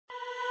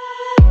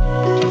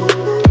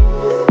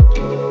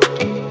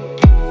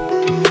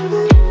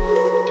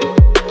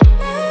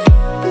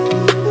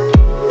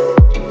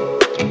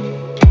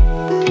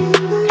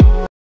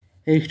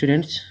Hey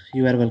students,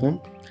 you are welcome.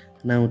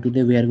 Now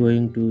today we are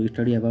going to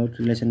study about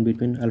relation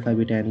between alpha,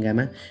 beta and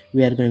gamma.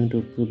 We are going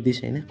to prove this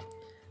हैन.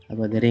 अब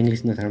धेरै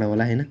English नछाड्नु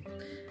होला हैन.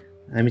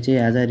 हामी चाहिँ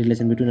आज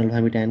relation between alpha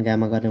beta and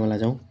gamma गर्नेवाला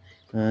छौं.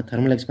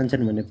 थर्मल एक्सपेन्सन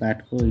भन्ने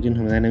पार्टको हिट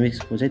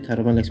थर्मोडायनामिक्सको चाहिँ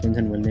थर्मल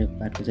एक्सपेन्सन भन्ने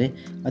पार्टको चाहिँ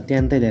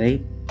अत्यन्तै धेरै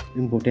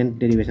इम्पोर्टेन्ट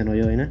डेरिभेसन हो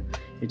यो हैन.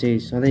 यो चाहिँ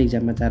सधैँ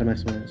एक्जाममा 4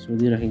 मार्क्समा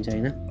सोधिराखिन्छ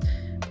हैन.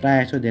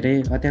 प्रायः जस्तो धेरै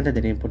अत्यन्तै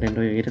धेरै इम्पोर्टेन्ट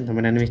हो यो हिट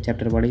थर्मोडायनामिक्स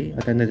च्याप्टरबाटै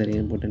अत्यन्तै धेरै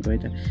इम्पोर्टेन्ट हो है त.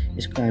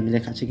 यसको हामीले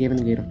खासै केही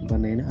पनि गरिराख्नु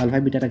पर्ने हैन. अल्फा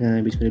बीटा र गामा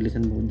बीचको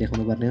रिलेसन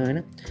देखाउनु पर्ने हो हैन.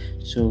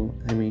 सो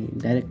हामी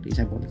डाइरेक्ट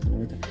हिसाब गर्न सक्छौँ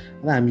है त.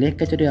 अब हामीले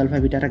एकैचोटी अल्फा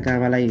बीटा र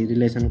गामालाई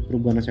रिलेसन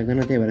प्रुभ गर्न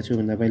सक्दैनौँ. त्यही भएर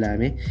सबभन्दा पहिला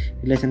हामी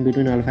relation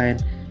between alpha and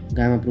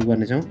gamma prove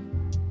गर्नेछौँ.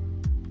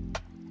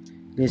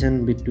 Relation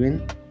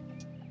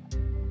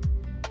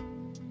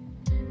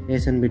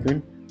between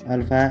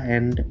alpha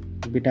and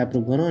beta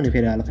prove गरौँ अनि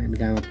फेरि अल्फा एन्ड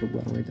गामा प्रुभ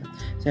गरौँ है त.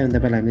 सबैभन्दा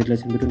पहिला हामी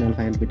relation between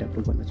alpha and beta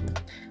prove गर्नेछौँ.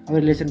 अब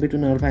relation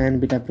between alpha and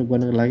beta prove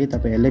गर्नको लागि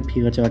तपाईहरुले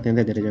फिगर चाहिँ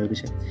अत्यन्तै धेरै जरुरी छ.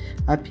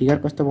 अब फिगर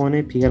कस्तो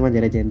बनाउने, फिगरमा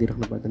धेरै ध्यान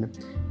दिइराख्नु पर्दैन.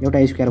 एउटा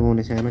स्क्वायर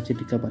बनाउने सानो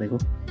चिटिक्क परेको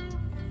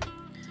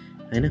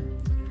हैन.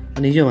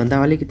 अनि यो भन्दा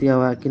अलिकति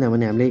अब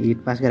किनभने हामीले हिट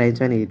पास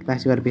गराइन्छ अनि हिट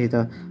पास गरेपछि त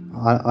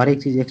हरेक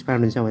चीज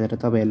एक्सपान्ड हुन्छ भनेर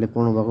तपाईहरुले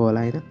पढ्नु भएको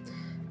होला हैन.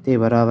 त्यही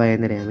भएर अब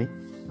यहाँनेर हामी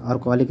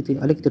अर्को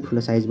अलिकति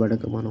ठुलो साइजबाट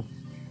बनाउँ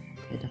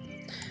है त.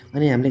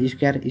 अनि हामीले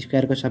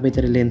स्क्वायरको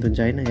सबैतिर लेन्थ हुन्छ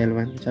हैन.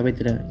 L1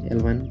 सबैतिर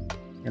L1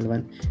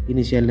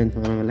 इनिशियल लेन्थ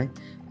बनाउनलाई.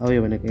 अब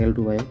यो भनेको L2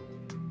 भयो.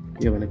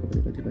 यो भनेको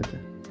पनि कति भयो त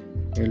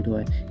L2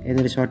 भयो.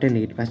 यहाँनेर सर्ट एन्ड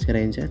हिट पास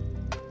गराइन्छ.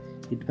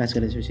 हिट पास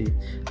गरेपछि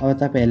अब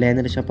तपाईहरुले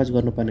यहाँनेर सपोज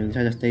गर्नुपर्ने हुन्छ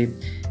जस्तै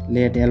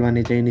late L1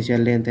 is the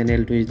initial length and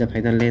L2 is the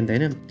final length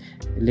हैन.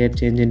 Late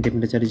change in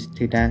temperature is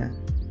theta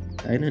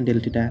हैन डेल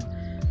थीटा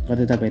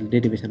गर्दै तपाईहरुले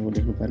डेरिभेसनको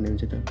लेख्नु पर्ने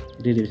हुन्छ त.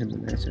 डेरिभेसन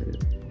भन्दा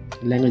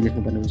ल्याङ्ग्वेज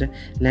लेख्नुपर्ने हुन्छ.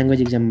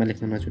 ल्याङ्ग्वेज एक्जाममा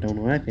लेख्न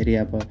नछुटाउनु होला, फेरि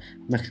अब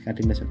मार्क्स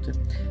काटिन सक्छ.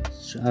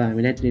 अब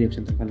हामीलाई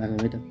डेरिभेसनतर्फ लागौँ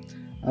है त.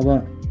 अब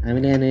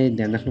हामीले यहाँ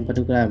ध्यान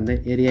राख्नुपर्ने कुरा भन्दा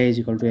area is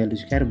equal to L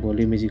square,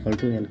 volume is equal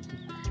to L.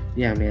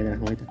 यो हामीले याद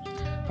राखौँ है त.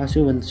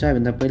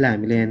 सबैभन्दा पहिला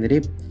हामीले यहाँनिर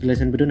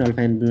relation between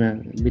alpha and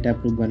beta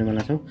prove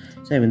गर्नेवाला छौँ.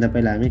 सबैभन्दा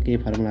पहिला हामी केही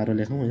फर्मुलाहरू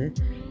लेखौँ है.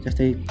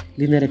 जस्तै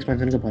लिनियर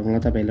एक्सपेन्सनको फर्मुला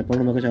तपाईहरुले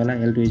पढ्नुभएको छ होला.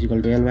 L2 is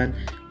equal to L1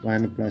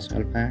 1 plus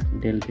alpha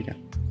del theta.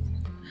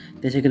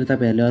 त्यसैगरी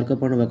तपाईहरुले अर्को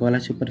पढ्नुभएको होला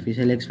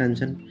superficial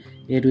expansion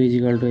A2 is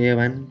equal to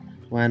A1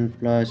 1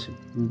 plus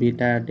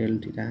beta del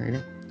theta हैन.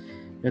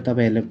 यो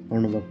तपाईहरुले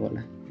पढ्नुभएको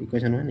होला.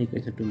 इक्वेसन 1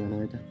 इक्वेसन 2 मानौँ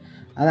है त.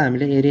 अब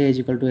हामीले area is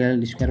equal to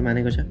L square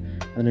मानेको छ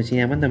भनेपछि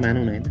यहाँ पनि त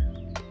मानौँ न हैन.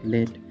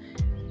 Late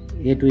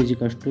A2 is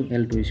equal to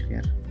L2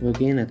 square हो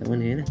कि हैन त हो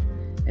नि हैन.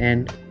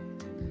 And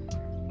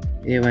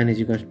A1 is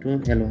equal to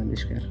L1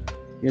 square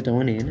यो त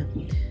हो नि हैन.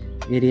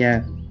 एरिया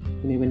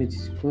कुनै पनि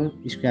चीजको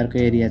स्क्वायरको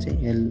एरिया चाहिँ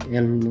L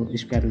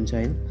स्क्वायर हुन्छ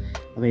हैन.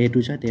 अब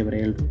A2 छ त्यही भएर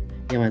L2,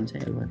 A1 छ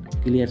L1.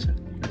 क्लियर छ?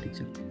 ठीक छ.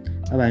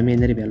 अब हामी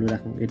यहाँनेर भ्यालु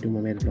राखौँ. A2 मा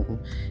भ्यालु राखौँ.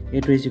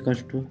 A2 is equal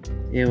to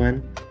A1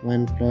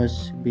 1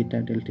 plus beta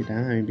del theta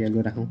हामी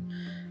भ्यालु राखौँ.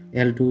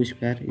 L2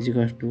 square is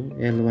equal to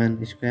L1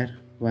 square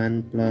 1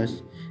 plus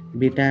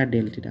beta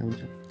del theta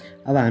हुन्छ.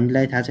 अब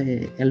हामीलाई थाहा छ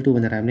L2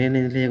 भनेर हामीले यहाँ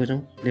लेखेको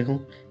छौँ. लेखौँ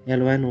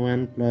L1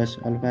 1 plus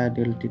alpha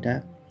del theta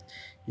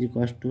is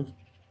equal to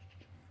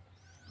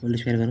whole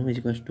square गरौँ is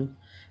equal to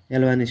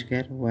L1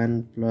 square 1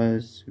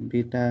 plus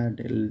beta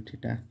del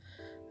theta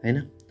हैन.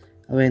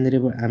 अब यहाँनिर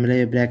हामीले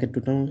यो ब्र्याकेट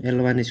टुटाउँ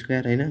L1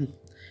 स्क्वायर हैन.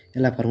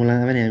 यसलाई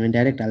फर्मुलामा पनि हामी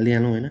डाइरेक्ट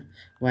हाल्दिहालौँ हैन.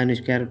 1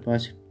 square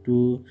plus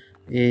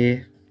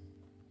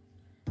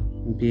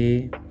 2AB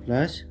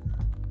plus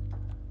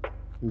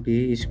B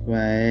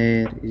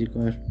square is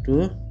equal to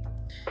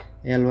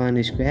L1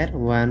 square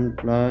 1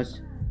 plus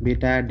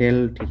beta del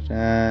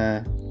theta.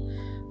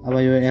 अब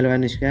यो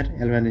L1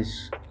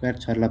 स्क्वायर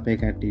छर्लप्पै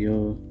काटियो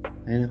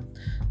हैन.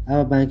 अब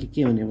बाँकी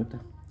के हुने हो त?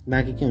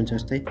 बाँकी के हुन्छ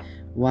जस्तै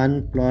 1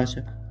 plus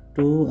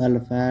 2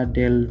 alpha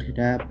del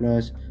theta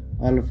plus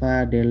alpha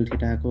del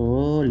थीटाको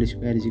whole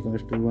square is equal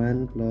to 1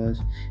 plus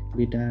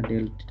beta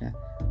del theta.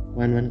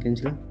 1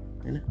 cancel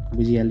हैन.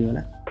 बुझिहाल्यो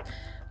होला.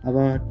 अब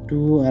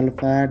 2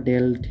 alpha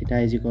del theta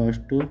is equal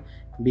to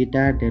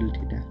beta del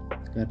theta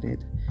गर्ने.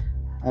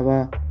 अब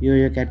यो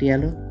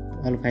काटिहाल्यो.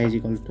 Alpha is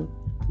equal to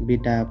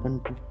beta upon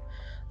 2.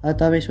 अब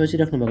तपाईँ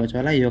सोचिराख्नु भएको छ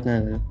होला यो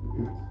कहाँ गयो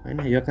हैन.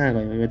 यो कहाँ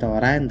गयो? यो त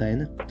हरायो नि त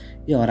हैन.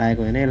 यो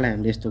हराएको हैन. यसलाई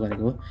हामीले यस्तो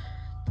गरेको हो.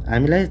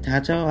 हामीलाई थाहा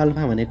छ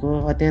अल्फा भनेको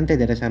अत्यन्तै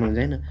धेरै सानो हुन्छ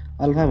हैन.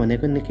 अल्फा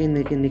भनेको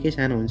निकै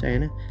सानो हुन्छ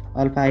हैन.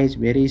 Alpha is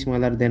very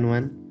smaller then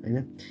 1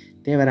 हैन.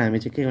 त्यही भएर हामी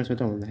चाहिँ के गर्छौँ त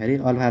भन्दाखेरि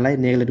अल्फालाई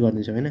नेग्लेक्ट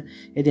गरिदिन्छौँ हैन.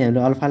 यदि हामीले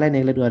अल्फालाई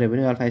नेग्लेक्ट गर्यो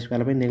भने अल्फा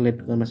स्क्वायरलाई पनि नेग्लेक्ट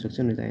गर्न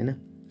सक्छौँ नि त हैन.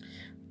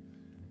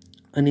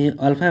 अनि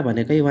अल्फा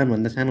भनेकै 1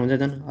 भन्दा सानो हुन्छ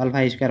झन्.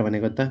 अल्फा स्क्वायर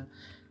भनेको त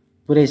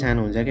पुरै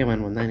सानो हुन्छ के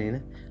 1 भन्दा नि हैन.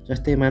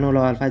 जस्तै मानौँ ल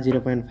अल्फा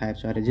 0.5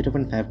 छ अरे.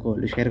 0.5 को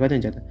होल स्क्वायर कति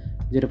हुन्छ त?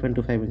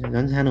 0.25 हुन्छ.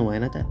 झन् सानो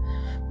भएन त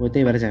हो.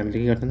 त्यही भएर चाहिँ हामीले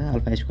के गर्छौँ त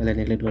अल्फा स्क्वायरलाई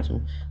नेग्लेक्ट गर्छौँ.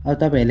 अब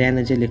तपाईहरुले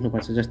यहाँ चाहिँ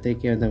लेख्नुपर्छ जस्तै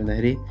के भन्छ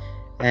भन्दाखेरि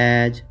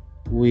as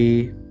we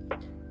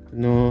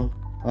know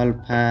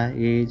alpha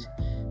is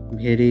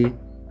very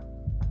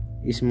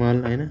small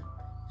हैन.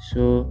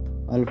 So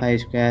alpha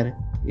square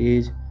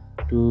is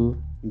 2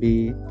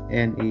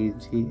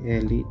 BNEGLETED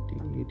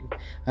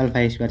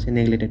alpha square चाहिँ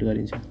नेग्लेक्टेड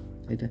गरिन्छ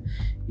है त।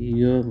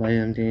 यो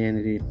भयो हामीले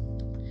यहाँनिर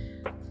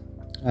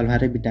अल्फा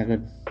र बिटाको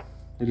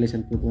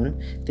रिलेसन प्रुभ गऱ्यौँ।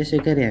 त्यसै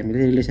गरी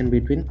हामीले relation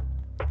between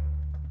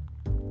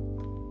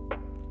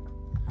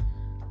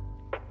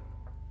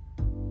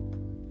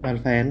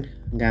alpha and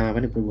gamma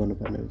पनि प्रुभ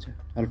गर्नुपर्ने हुन्छ।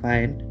 अल्फा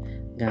एन्ड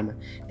गामा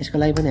यसको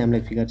लागि पनि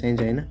हामीलाई फिगर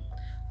चाहिन्छ होइन।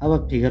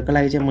 अब फिगरको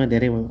लागि चाहिँ म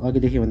धेरै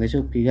अघिदेखि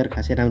भन्दैछु फिगर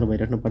खासै राम्रो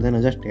भइराख्नु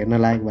पर्दैन, जस्ट हेर्न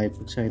लायक भए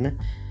पुग्छ होइन।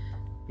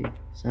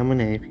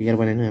 सामान्य हामी फिगर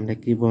बनाएनौँ, हामीलाई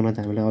क्युब बनाउन त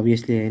हामीलाई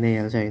अभियसली होइन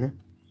हाल्छ होइन।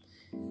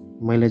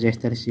 मैले चाहिँ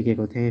यस्तरी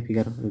सिकेको थिएँ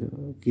फिगर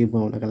क्युब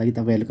बनाउनका लागि,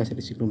 तपाईँहरूले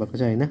कसरी सिक्नुभएको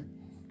छ होइन।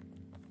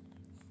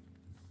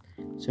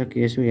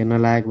 सकिएछु हेर्न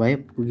लायक भए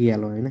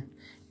पुगिहाल्यो होइन।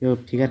 यो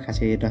फिगर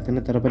खासै हेरिरहेको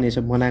थिएन तर पनि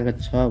यसो बनाएको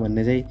छ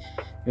भन्ने चाहिँ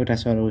एउटा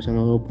सरहरूसँग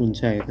होप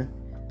हुन्छ होइन।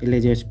 यसले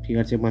जो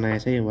फिगर चाहिँ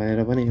बनाएछ है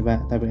भनेर पनि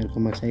तपाईँहरूको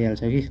मार्क्स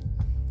आइहाल्छ कि।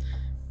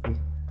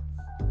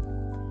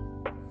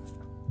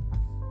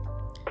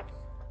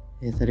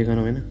 यसरी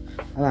गरौँ होइन।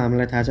 अब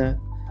हामीलाई थाहा छ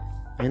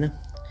होइन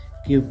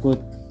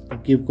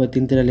क्युबको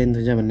तिनतिर लेन्थ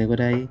हुन्छ भन्ने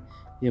कुरा है।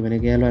 यो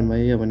भनेको L1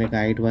 भयो, यो भनेको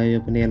हाइट भयो, यो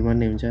पनि L1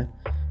 नै हुन्छ,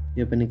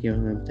 यो पनि के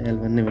हुन्छ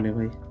L1 नै हुने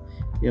भयो,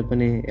 यो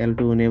पनि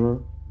L2 हुने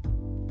भयो,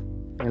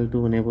 L2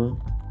 हुने भयो,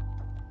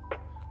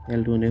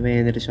 L2 हुने भयो।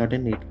 यहाँनिर सर्ट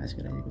एन्ड हिट पास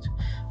गराएको छ।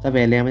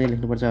 तपाईँहरूले यहाँ पनि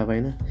लेख्नुपर्छ अब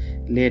होइन।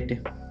 Late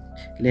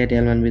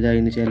L1 with the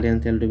initial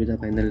length, L2 with the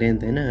final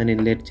length होइन। अनि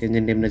late change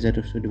in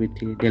temperature should with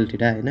del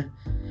theta होइन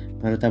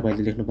भनेर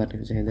तपाईँहरूले लेख्नुपर्ने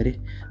हुन्छ यहाँनिर।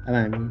 अब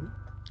हामी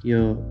यो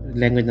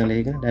ल्याङ्ग्वेज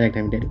नलेखिकन डाइरेक्ट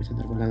हामी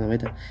डेरिभेसनतर्फ लाग्छौँ है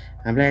त।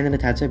 हामीलाई यहाँनिर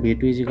थाहा छ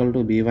V2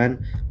 = V1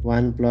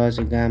 1 plus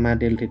gamma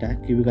del theta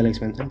cubical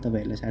expansion.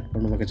 तपाईँहरूले सायद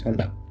पढ्नुभएको छ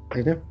होला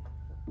होइन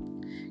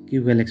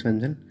क्युबिकल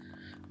एक्सपेन्सन।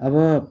 अब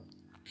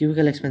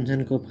क्युबिकल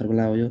एक्सपेन्सनको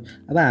फर्मुला हो यो।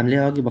 अब हामीले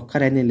अघि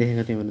भर्खर यहाँनिर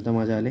लेखेको थियौँ भने त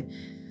मजाले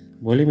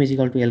भोल्युम =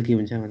 L क्युब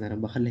हुन्छ भनेर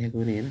भर्खर लेखेको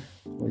पनि होइन।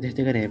 हो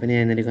त्यस्तै गरी हामी पनि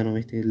यहाँनिर गरौँ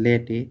यस्तै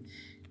late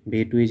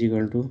V2 =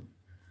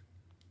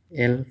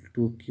 L2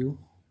 cube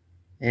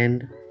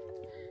and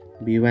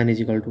V1 =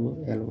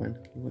 L1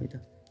 cube है त।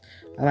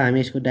 अब हामी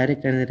यसको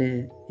डाइरेक्ट यहाँनिर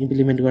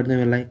इम्प्लिमेन्ट गर्दै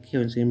यसलाई के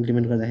हुन्छ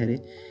इम्प्लिमेन्ट गर्दाखेरि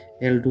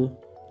L2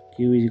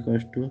 cube =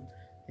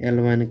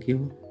 L1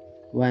 cube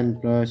 1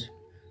 plus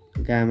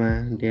gamma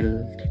del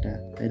theta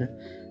होइन।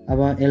 अब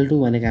L2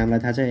 भनेको हामीलाई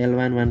थाहा छ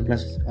L1 1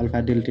 plus alpha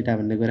del theta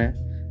भन्ने कुरा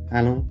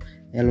हालौँ।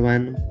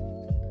 L1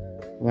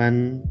 1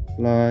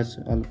 plus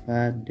alpha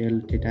del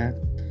theta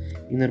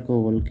यिनीहरूको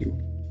whole cube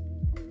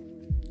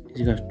 =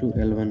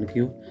 L1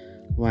 cube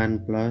 1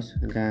 plus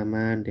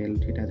gamma del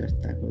theta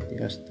जस्ताको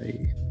त्यस्तै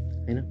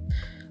होइन।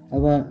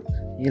 अब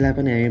यसलाई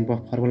पनि हामी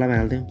फर्मुलामा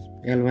हाल्थ्यौँ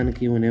L1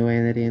 क्युब हुने भयो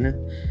यहाँनिर होइन।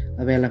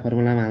 अब यसलाई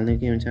फर्मुलामा हाल्दै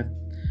के हुन्छ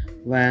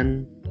 1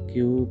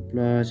 cube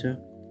plus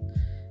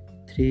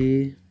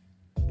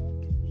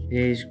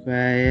 3a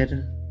square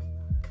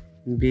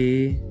b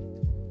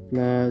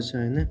plus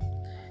होइन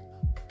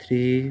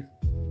 3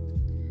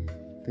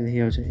 त्यहाँदेखि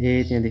आउँछ a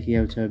त्यहाँदेखि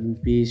आउँछ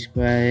b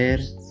square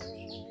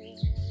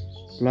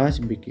plus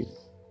b cube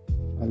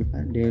alpha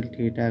del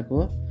थीटाको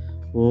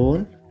whole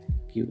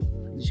cube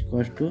 =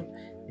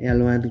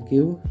 L1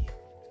 cube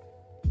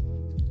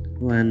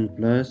 1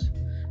 plus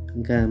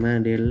gamma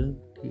del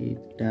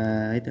theta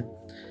है त।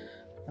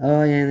 अब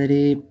यहाँनिर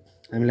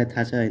हामीलाई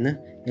थाहा छ होइन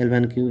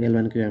L1 क्युब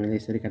हामीले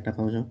यसरी काट्न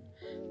पाउँछौँ।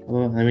 अब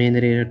हामी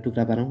यहाँनिर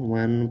टुक्रा पारौँ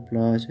 1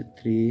 plus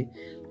 3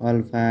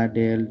 alpha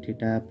del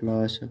theta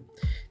plus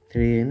 3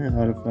 होइन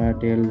alpha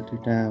del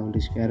theta whole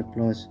square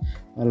plus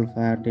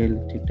alpha del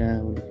theta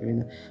whole cube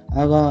होइन।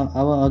 अब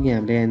अघि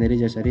हामीले यहाँनिर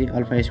जसरी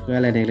अल्फा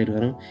स्क्वायरलाई नेग्लेक्ट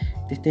गरौँ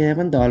त्यस्तै यहाँ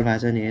पनि त अल्फा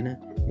छ नि होइन।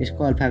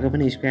 यसको अल्फाको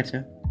पनि स्क्वायर छ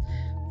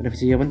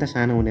भनेपछि यो पनि त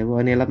सानो हुने भयो।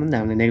 अनि यसलाई पनि त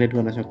हामीले नेग्लेक्ट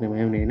गर्न सक्ने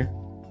भयौँ नि होइन।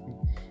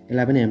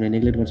 यसलाई पनि हामीले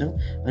नेग्लेक्ट गर्छौँ।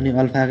 अनि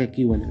अल्फाको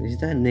क्युब भनेपछि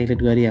त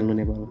नेग्लेक्ट गरिहाल्नु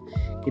नै भयो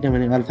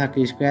किनभने अल्फाको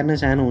स्क्वायर नै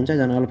सानो हुन्छ।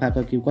 झन् अल्फाको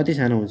क्युब कति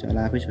सानो हुन्छ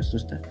होला आफै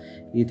सोच्नुहोस् त।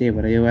 त्यही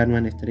भएर यो 1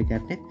 1 यसरी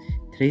काट्ने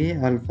 3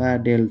 अल्फा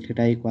डेल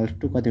थीटा =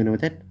 कति हुने भयो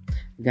त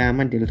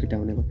गामा डेल थीटा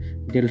हुने भयो।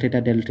 Del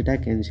theta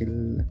cancel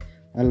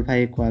alpha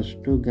 =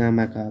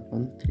 गामाका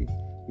upon 3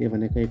 यो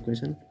भनेको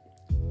इक्वेसन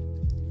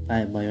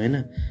 5 भयो होइन।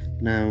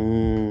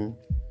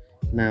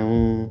 नाउ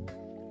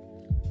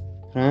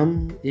फ्रम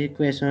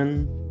इक्वेसन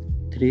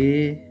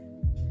 3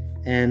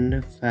 and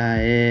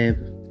 5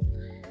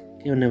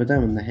 के हुने भयो त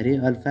भन्दाखेरि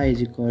अल्फा =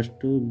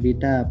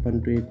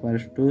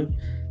 β/2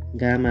 =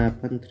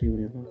 गामा/3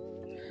 हुने भयो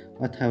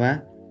अथवा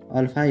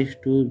अल्फा =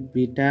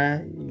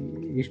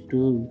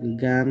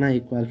 β/गामा =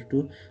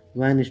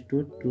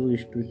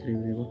 1:2:3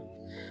 हुने भयो।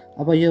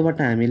 अब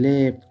योबाट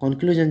हामीले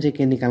कन्क्लुजन चाहिँ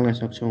के निकाल्न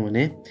सक्छौँ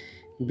भने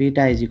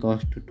बीटा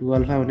 = 2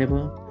 अल्फा हुने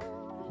भयो,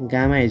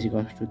 गामा =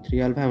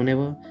 3 अल्फा हुने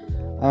भयो।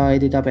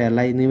 यदि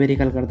तपाईहरुलाई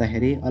न्युमेरिकल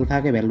गर्दाखेरि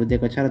अल्फाकै भ्यालु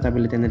दिएको छ र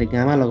तपाईले त्यहाँनेर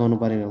गामा लगाउनु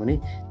पर्यो भने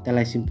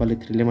त्यसलाई सिम्पली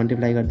 3 ले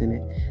मल्टिप्लाई गरिदिने।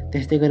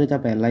 त्यस्तै गरी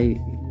तपाईहरुलाई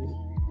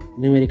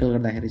न्युमेरिकल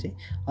गर्दाखेरि चाहिँ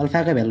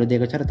अल्फाकै भ्यालु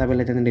दिएको छ र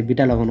तपाईले त्यहाँनेर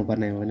बीटा लगाउनु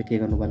पर्ने हो भने के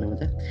गर्नु पर्ने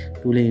हुन्छ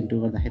 2 ले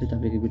इन्टु गर्दाखेरि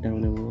तपाईको बीटा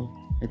हुने भयो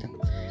है त।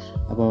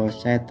 अब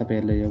सायद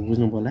तपाईहरुले यो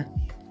बुझ्नु होला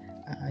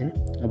हैन।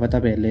 अब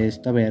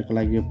तपाईहरुको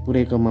लागि यो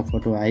पुरैको म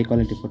फोटो हाई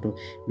क्वालिटी फोटो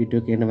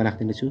भिडियोको एन्डमा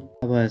राख्दिने छु।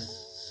 अब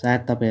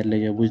सायद तपाईहरुले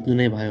यो बुझ्नु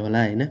नै भयो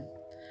होला हैन।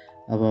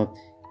 अब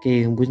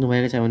केही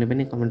बुझ्नुभएको छ भने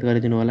पनि कमेन्ट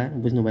गरिदिनु होला,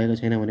 बुझ्नुभएको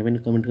छैन भने पनि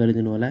कमेन्ट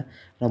गरिदिनु होला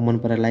र मन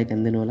पराए लाइक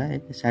हानिदिनु होला है,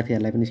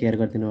 साथीहरूलाई पनि सेयर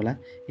गरिदिनु होला।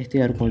 यस्तै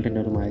अरू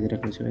कन्टेन्टहरू म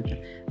हालिदिइराख्नेछु है त।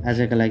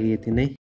 आजका लागि यति नै।